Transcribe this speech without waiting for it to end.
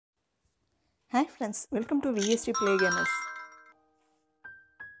Hi friends, welcome to VST Play Gamers.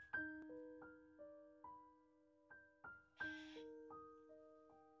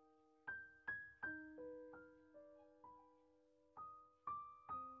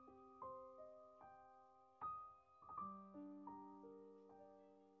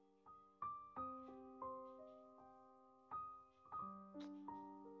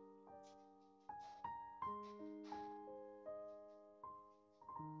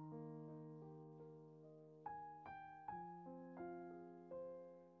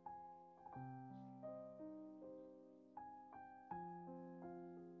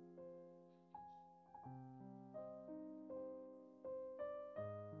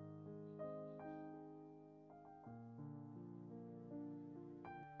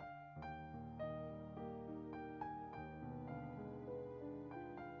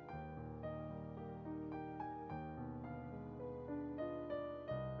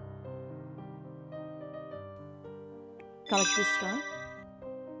 Collect the star,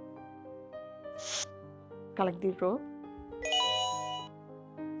 collect the rope,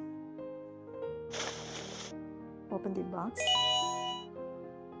 open the box,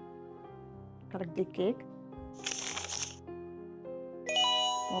 collect the cake,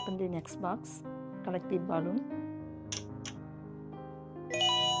 open the next box, collect the balloon,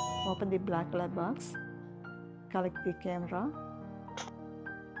 open the black color box, collect the camera,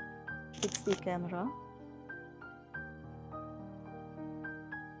 fix the camera,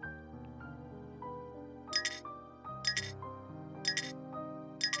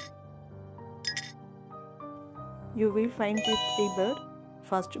 you will find the three birds.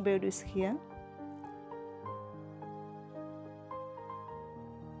 First bird is here.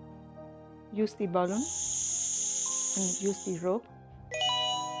 Use the balloon and use the rope.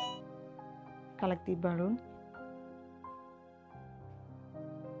 Collect the balloon.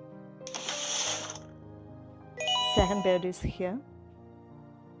 Second bird is here.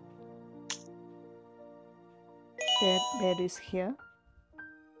 Third bird is here.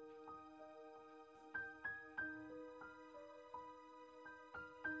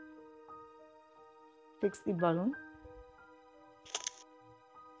 Fix the balloon.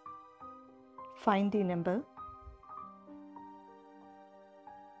 Find the number.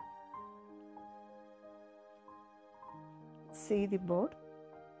 See the board.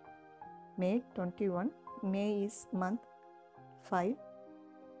 May 21. May is month 5.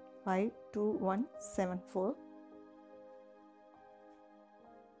 52174.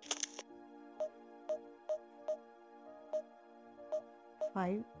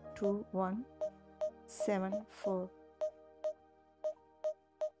 Five, 2, 1, 7, 4.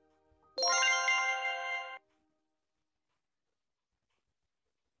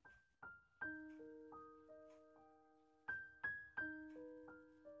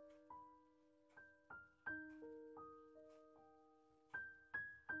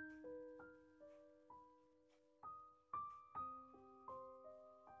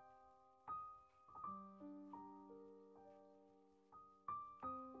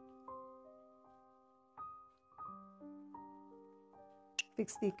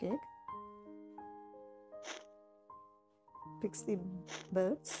 Fix the cake. Fix the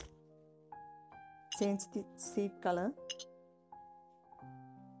birds. Change the seat color.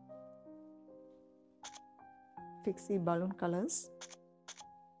 Fix the balloon colors.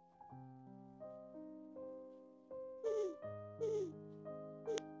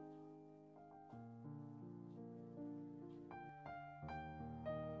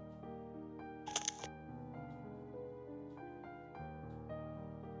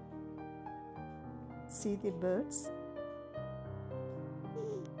 See the birds.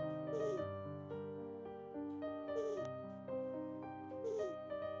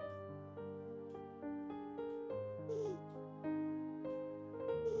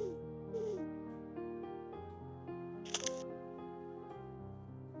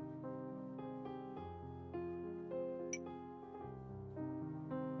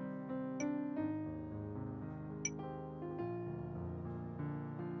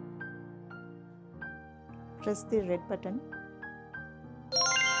 Press the red button.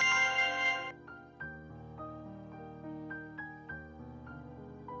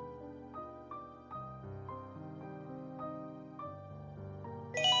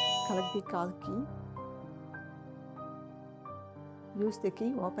 Collect the call key. Use the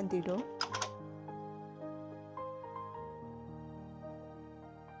key, open the door.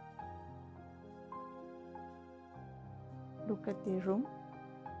 Look at the room.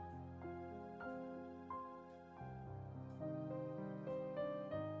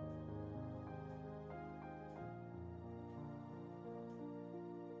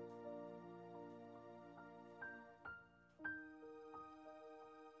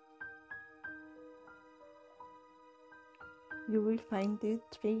 You will find the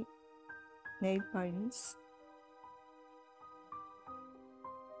 3 nail polish.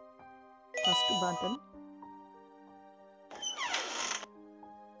 First bottle,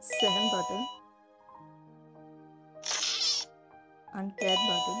 second bottle, and third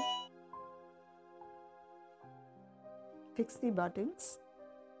bottle. Fix the bottles.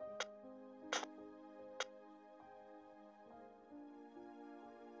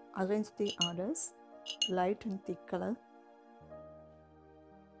 Arrange the orders, light and thick color.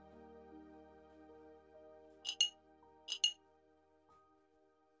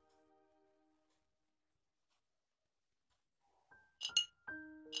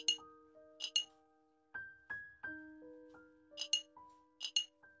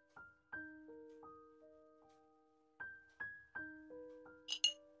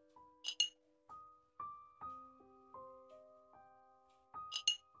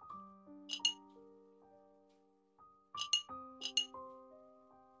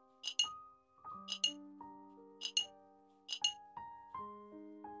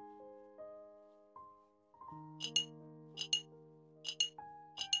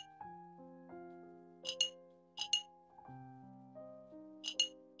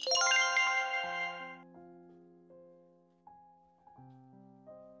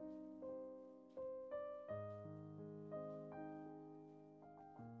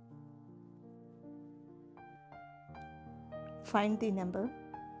 Find the number.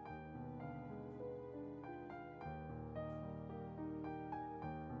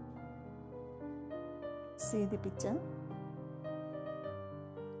 See the picture.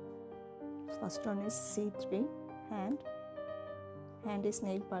 First one is C3, hand. Hand is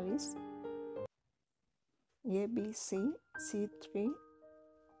nail polish. A, B, C, C3.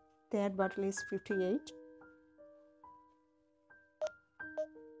 Third bottle is 58.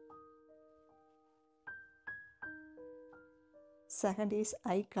 Second is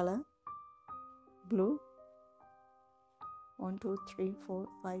eye color, blue. 1, 2, 3, 4,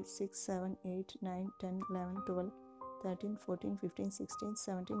 5, 6, 7, 8, 9, 10, 11, 12, 13, 14, 15, 16,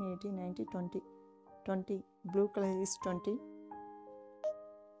 17, 18, 19, 20. 20. Blue color is 20.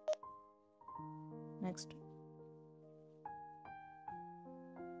 Next.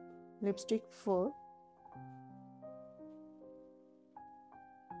 Lipstick 4.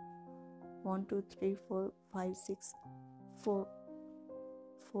 1, 2, 3, 4, 5, 6, 4,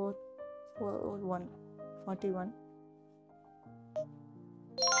 4, 4, 1, 41.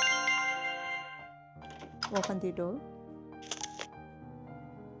 Open the door.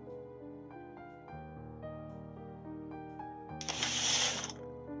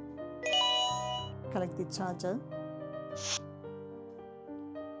 Collect the charger.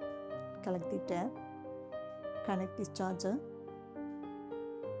 Collect the tab. Connect the charger.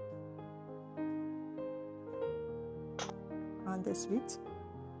 On the switch.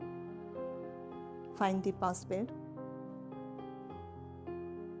 Find the password.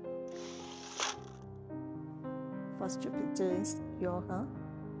 First picture is yoga.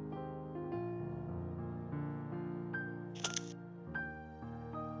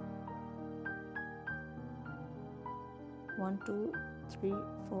 One, 2, 3,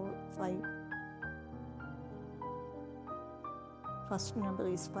 4, 5. First number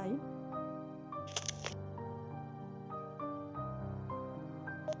is 5.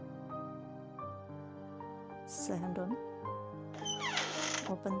 Second one.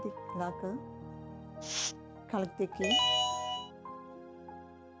 Open the locker. Collect the key.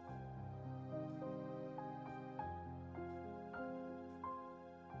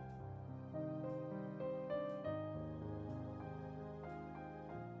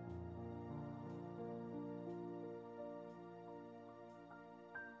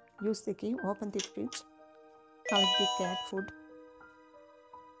 Use the key, open the fridge, collect the cat food,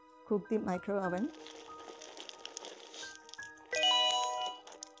 cook the micro oven,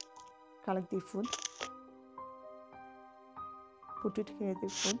 collect the food, put it here the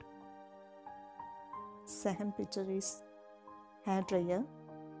food. Second picture is hair dryer.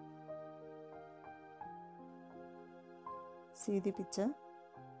 See the picture,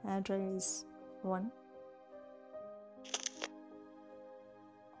 hair dryer is 1.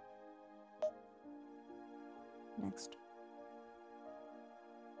 Next.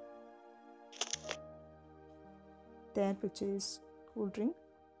 Third picture is cool drink.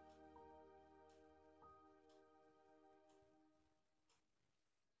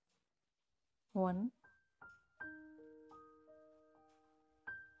 One.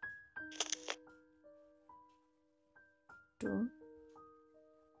 Two.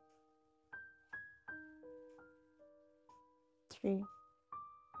 Three.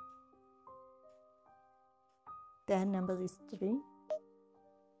 Their number is 3.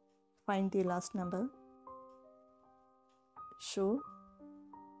 Find the last number. Shoe.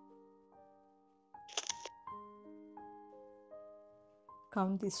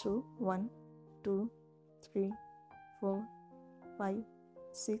 Count the shoe. 1, 2, 3, 4, 5,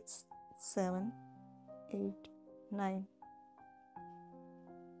 6, 7, 8, 9.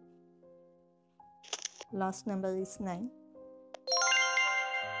 Last number is 9.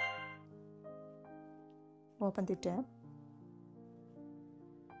 Open the tab.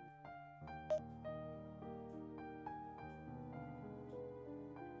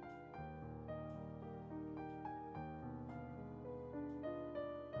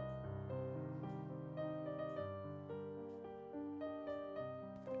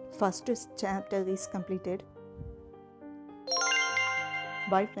 First chapter is completed.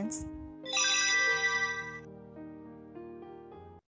 Bye friends.